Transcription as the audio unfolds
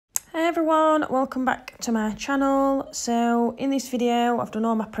everyone, welcome back to my channel. So in this video I've done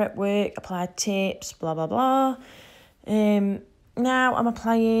all my prep work, applied tips, blah blah blah. Now I'm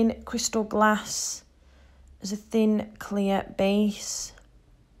applying crystal glass as a thin clear base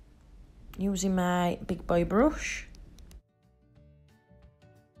using my big boy brush.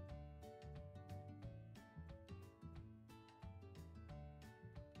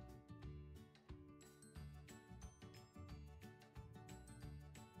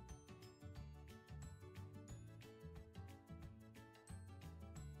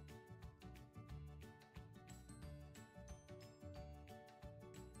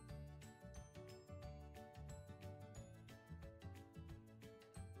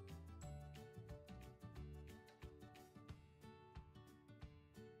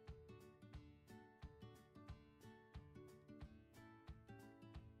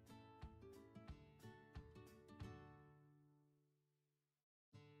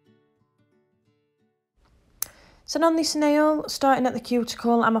 So on this nail, starting at the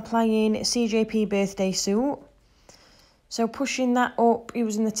cuticle, I'm applying CJP Birthday Suit. So pushing that up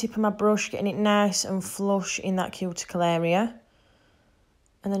using the tip of my brush, getting it nice and flush in that cuticle area.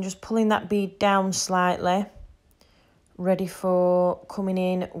 And then just pulling that bead down slightly, ready for coming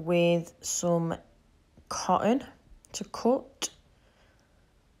in with some cotton to cut.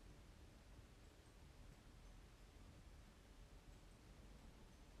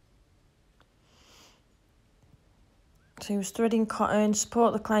 So use threading cotton,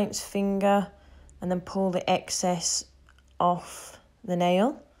 support the client's finger, and then pull the excess off the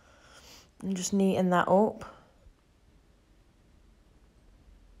nail. And just neaten that up.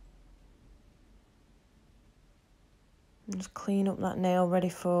 And just clean up that nail, ready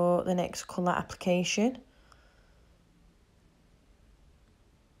for the next colour application.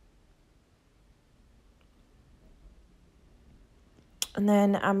 And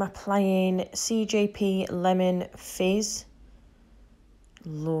then I'm applying CJP Lemon Fizz.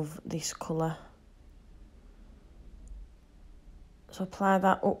 Love this colour. So apply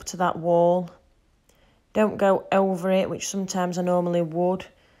that up to that wall. Don't go over it, which sometimes I normally would,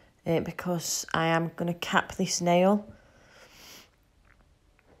 because I am going to cap this nail.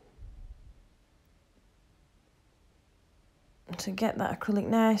 To get that acrylic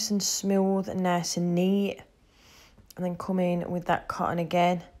nice and smooth and nice and neat. And then come in with that cotton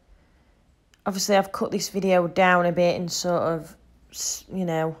again. Obviously I've cut this video down a bit and sort of, you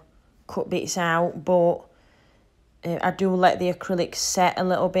know, cut bits out, but I do let the acrylic set a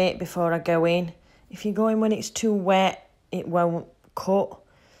little bit before I go in. If you go in when it's too wet, it won't cut.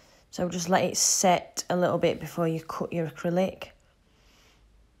 So just let it set a little bit before you cut your acrylic.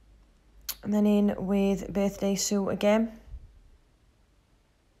 And then in with Birthday Suit again.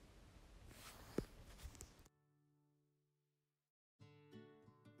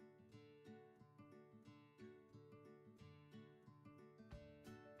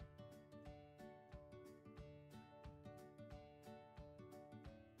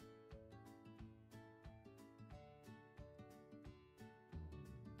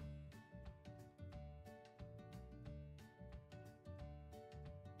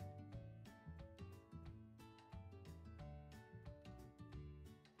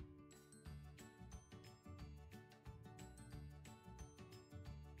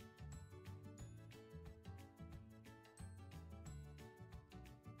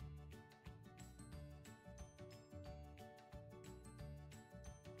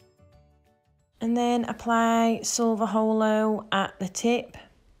 And then apply silver holo at the tip.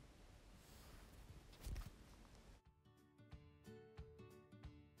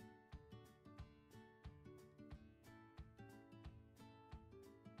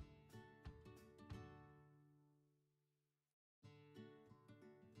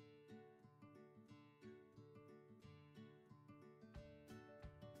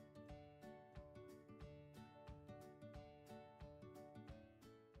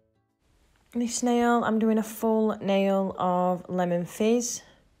 This nail, I'm doing a full nail of Lemon Fizz.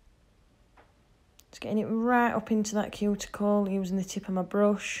 Just getting it right up into that cuticle using the tip of my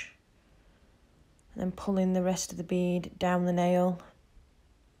brush. And then pulling the rest of the bead down the nail.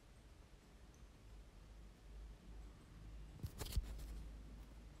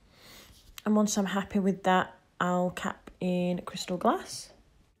 And once I'm happy with that, I'll cap in crystal glass.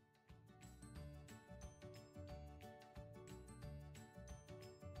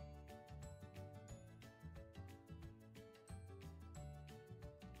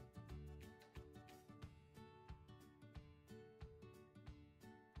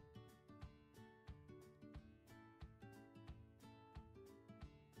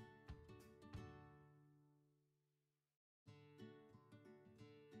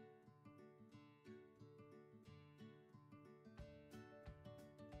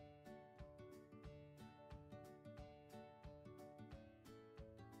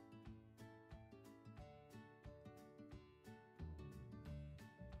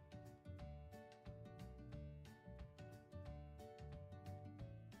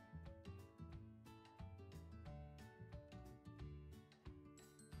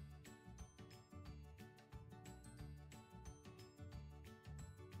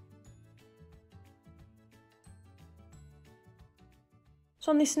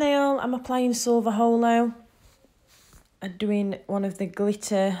 So on this nail, I'm applying silver holo. I'm doing one of the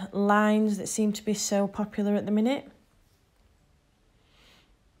glitter lines that seem to be so popular at the minute.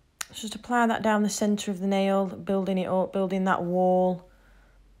 Just apply that down the centre of the nail, building it up, building that wall,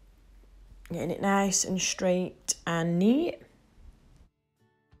 getting it nice and straight and neat.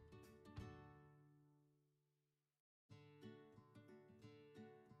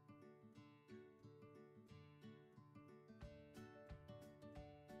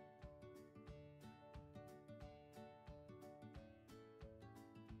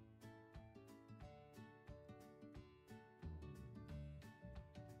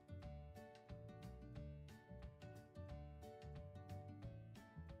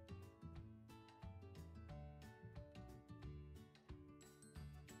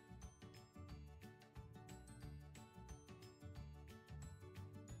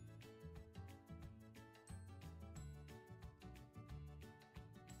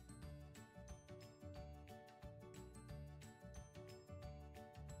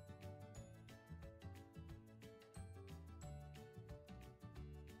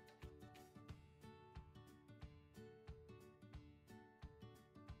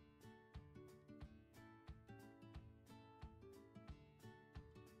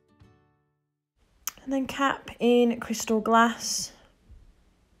 And then cap in crystal glass.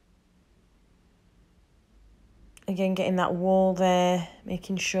 Again, getting that wall there,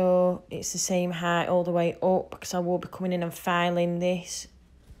 making sure it's the same height all the way up, because I will be coming in and filing this.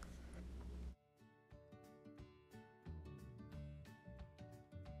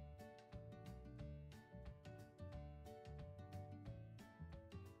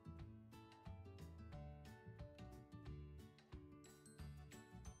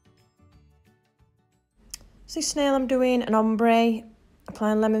 So this nail I'm doing an ombre,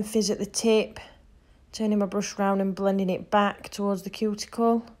 applying lemon fizz at the tip, turning my brush around and blending it back towards the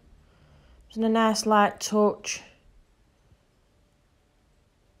cuticle. Just a nice light touch.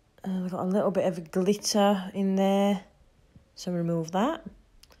 I've got a little bit of glitter in there, so remove that.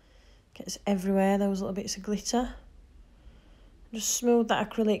 Gets everywhere, those little bits of glitter. Just smooth that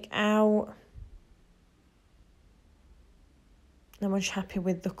acrylic out. And once you're happy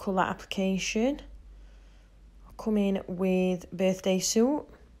with the colour application, I'll come in with Birthday Suit.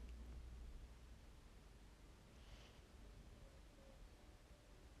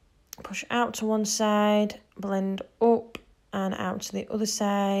 Push out to one side, blend up, and out to the other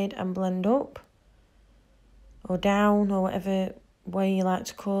side and blend up. Or down, or whatever way you like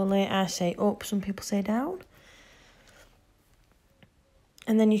to call it. I say up, some people say down.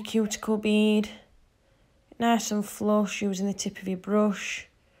 And then your cuticle bead, nice and flush using the tip of your brush.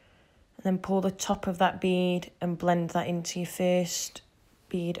 And then pull the top of that bead and blend that into your first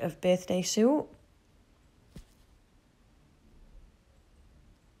bead of Birthday Suit.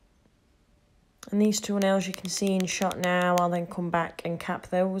 And these two nails you can see in shot now. I'll then come back and cap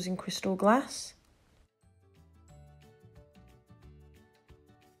those in crystal glass.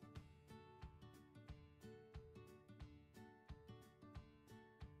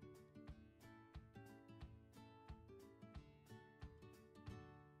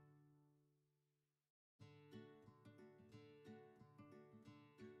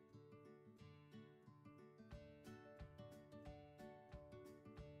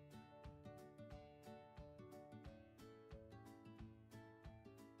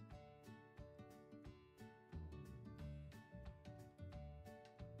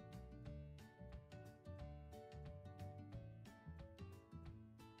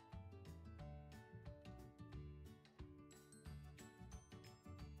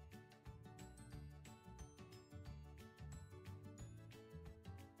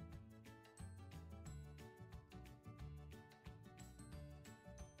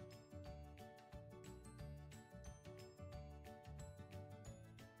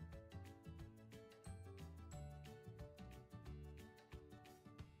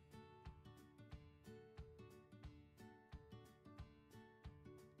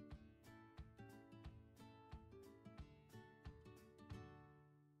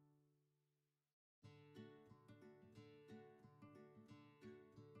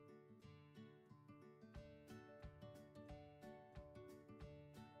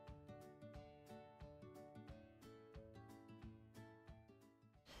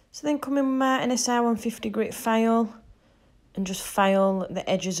 So then come in with my NSI 150 grit file and just file the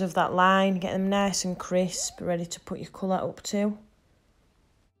edges of that line, get them nice and crisp, ready to put your colour up to.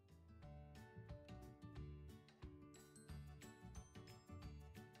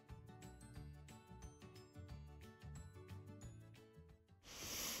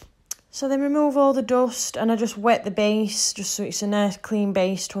 So then remove all the dust and I just wet the base just so it's a nice clean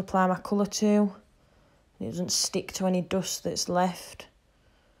base to apply my colour to. It doesn't stick to any dust that's left.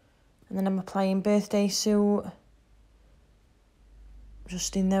 And then I'm applying Birthday Suit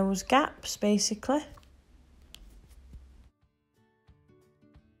just in those gaps basically.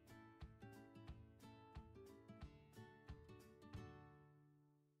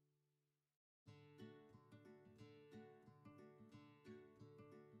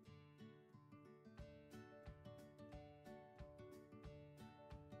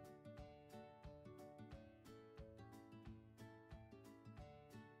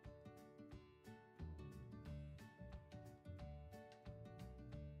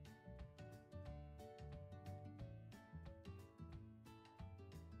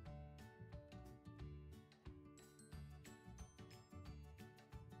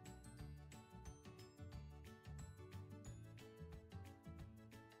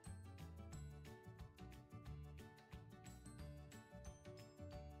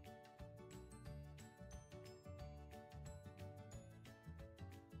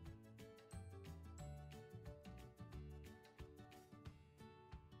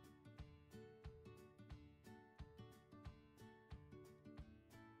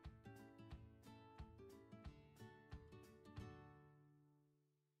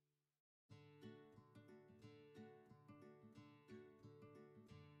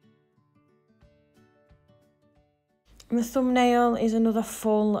 And the thumbnail is another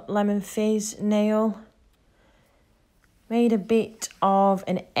full lemon fizz nail. Made a bit of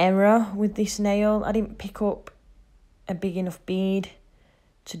an error with this nail. I didn't pick up a big enough bead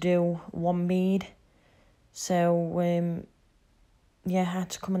to do one bead. So, yeah, I had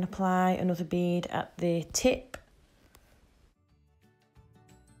to come and apply another bead at the tip.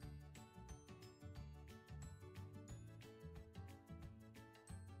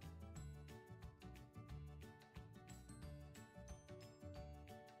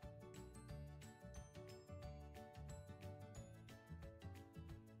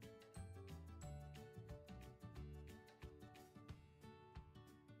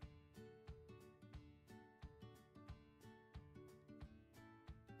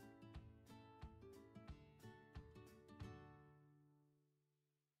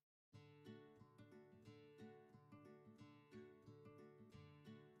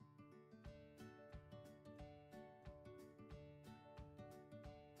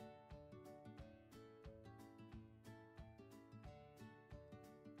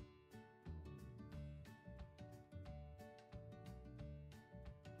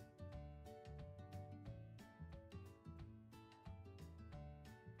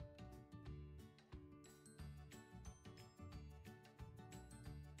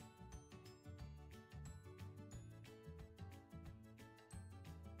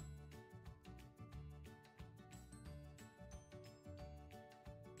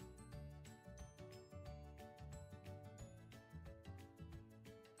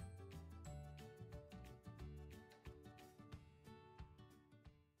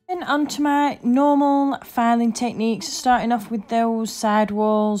 Then onto my normal filing techniques, starting off with those side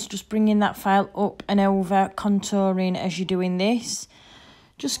walls, just bringing that file up and over, contouring as you're doing this.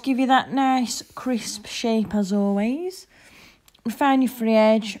 Just give you that nice crisp shape as always. Refine your free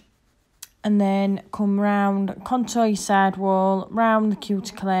edge and then come round, contour your side wall, round the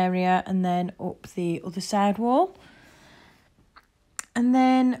cuticle area and then up the other side wall. And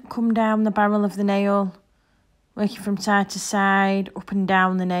then come down the barrel of the nail, working from side to side, up and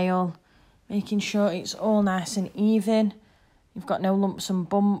down the nail, making sure it's all nice and even. You've got no lumps and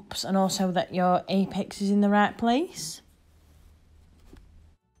bumps, and also that your apex is in the right place.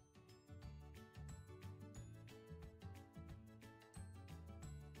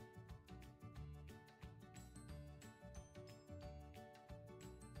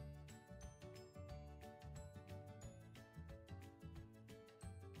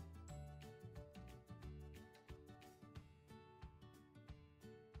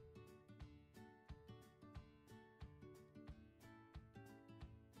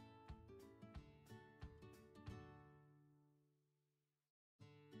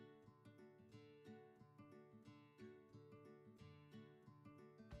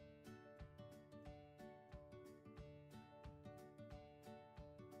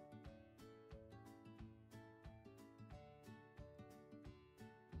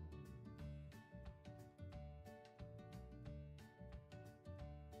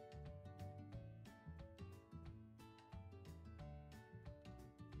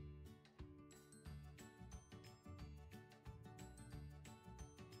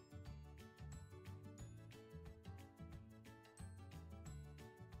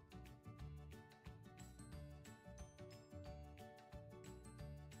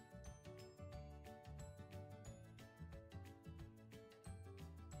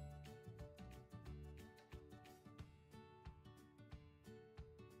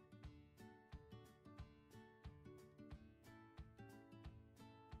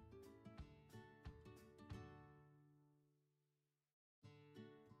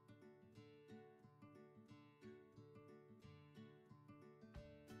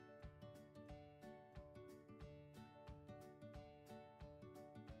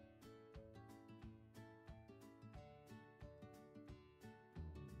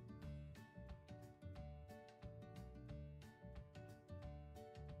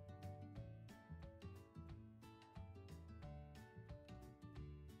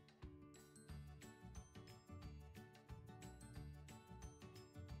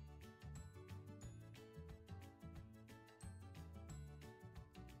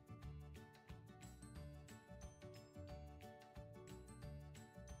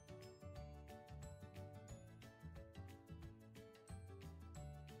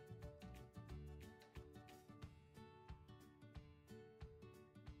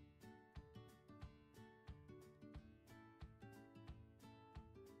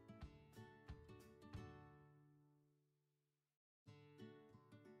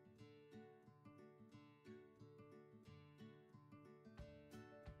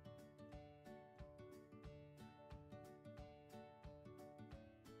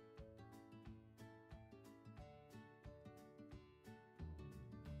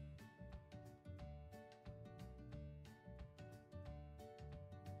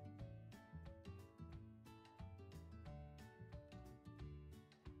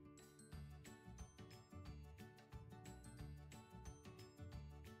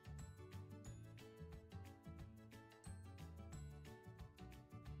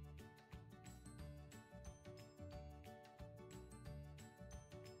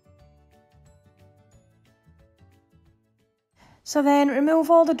 So then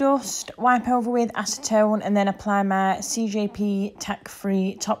remove all the dust, wipe over with acetone, and then apply my CJP Tack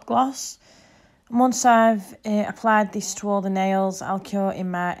Free Top Gloss. And once I've applied this to all the nails, I'll cure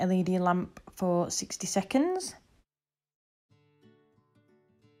in my LED lamp for 60 seconds.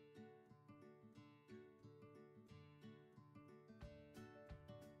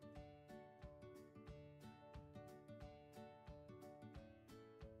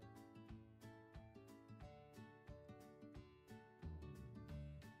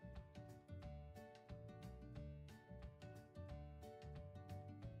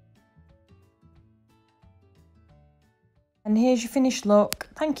 And here's your finished look.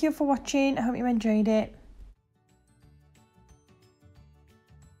 Thank you for watching. I hope you enjoyed it.